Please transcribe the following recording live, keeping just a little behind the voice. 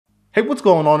Hey, what's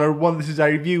going on everyone, this is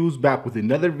iReviews back with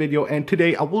another video, and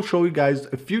today I will show you guys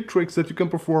a few tricks that you can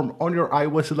perform on your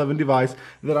iOS 11 device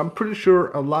that I'm pretty sure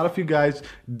a lot of you guys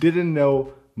didn't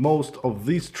know most of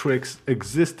these tricks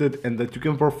existed and that you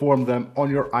can perform them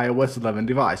on your iOS 11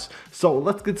 device. So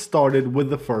let's get started with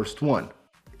the first one.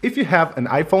 If you have an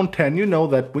iPhone 10, you know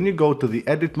that when you go to the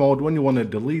edit mode, when you want to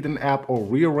delete an app or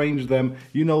rearrange them,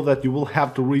 you know that you will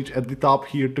have to reach at the top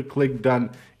here to click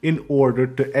done in order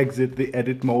to exit the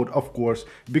edit mode, of course,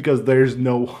 because there's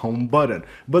no home button.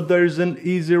 But there's an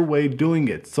easier way doing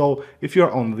it. So if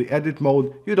you're on the edit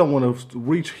mode, you don't want to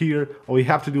reach here. All you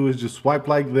have to do is just swipe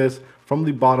like this from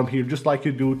the bottom here, just like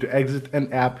you do to exit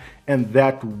an app, and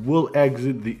that will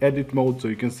exit the edit mode. So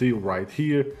you can see right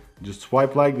here, just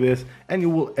swipe like this and you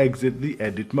will exit the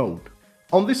edit mode.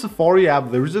 On the Safari app,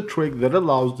 there is a trick that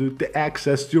allows you to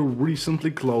access your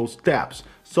recently closed tabs.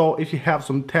 So if you have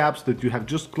some tabs that you have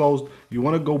just closed, you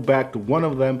want to go back to one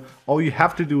of them, all you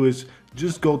have to do is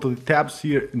just go to the tabs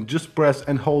here and just press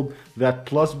and hold that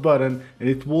plus button, and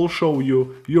it will show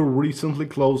you your recently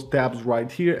closed tabs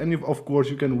right here, and of course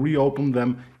you can reopen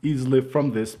them easily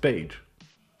from this page.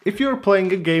 If you're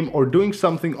playing a game or doing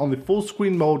something on the full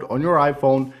screen mode on your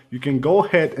iPhone, you can go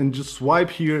ahead and just swipe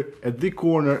here at the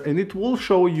corner and it will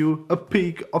show you a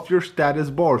peek of your status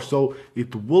bar. So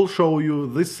it will show you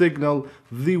the signal,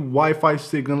 the Wi-Fi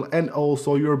signal, and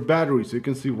also your battery. So you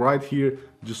can see right here,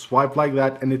 just swipe like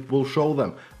that and it will show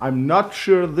them. I'm not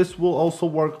sure this will also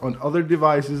work on other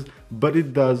devices, but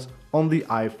it does on the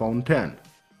iPhone 10.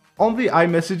 On the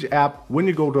iMessage app, when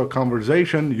you go to a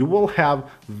conversation, you will have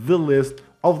the list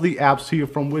of the apps here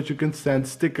from which you can send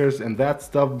stickers and that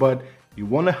stuff, but you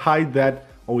want to hide that.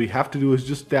 All you have to do is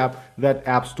just tap that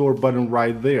App Store button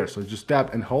right there. So just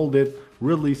tap and hold it,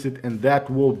 release it, and that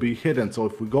will be hidden. So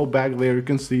if we go back there, you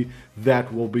can see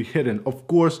that will be hidden. Of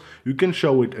course, you can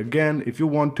show it again if you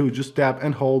want to. Just tap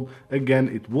and hold again,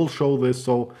 it will show this.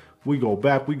 So we go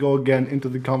back, we go again into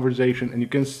the conversation, and you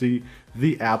can see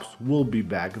the apps will be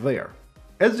back there.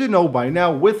 As you know by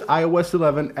now, with iOS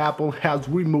 11, Apple has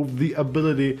removed the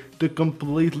ability to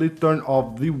completely turn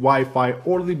off the Wi-Fi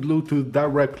or the Bluetooth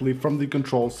directly from the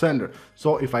control center.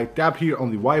 So if I tap here on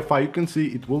the Wi-Fi, you can see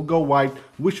it will go white,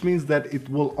 which means that it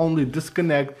will only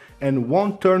disconnect and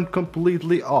won't turn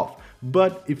completely off.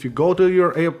 But if you go to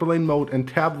your airplane mode and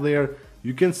tap there,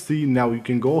 you can see now you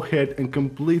can go ahead and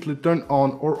completely turn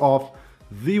on or off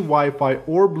the Wi-Fi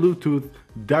or Bluetooth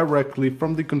directly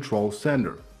from the control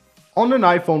center. On an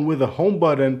iPhone with a home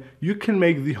button, you can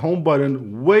make the home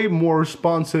button way more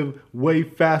responsive, way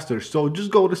faster. So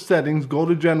just go to settings, go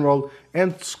to general,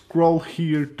 and scroll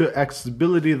here to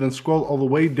accessibility, then scroll all the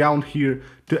way down here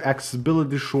to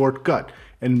accessibility shortcut.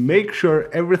 And make sure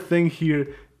everything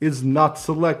here is not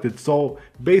selected. So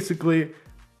basically,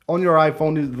 on your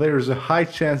iPhone, there's a high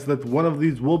chance that one of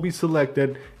these will be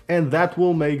selected, and that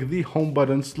will make the home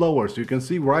button slower. So you can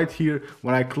see right here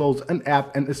when I close an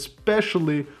app, and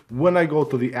especially when I go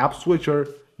to the app switcher,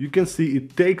 you can see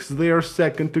it takes their a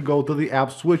second to go to the app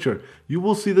switcher. You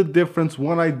will see the difference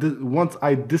when once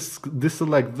I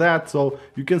deselect that. So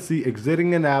you can see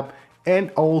exiting an app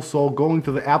and also going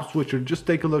to the app switcher. Just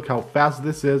take a look how fast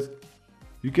this is.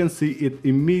 You can see it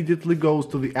immediately goes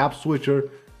to the app switcher.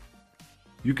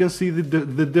 You can see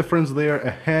the difference there,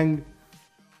 a hang.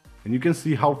 And you can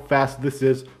see how fast this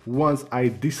is once I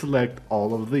deselect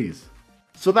all of these.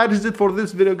 So that is it for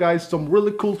this video, guys. Some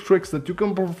really cool tricks that you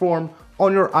can perform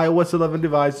on your iOS 11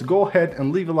 device. Go ahead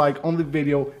and leave a like on the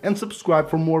video and subscribe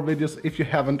for more videos if you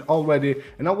haven't already.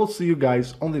 And I will see you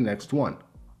guys on the next one.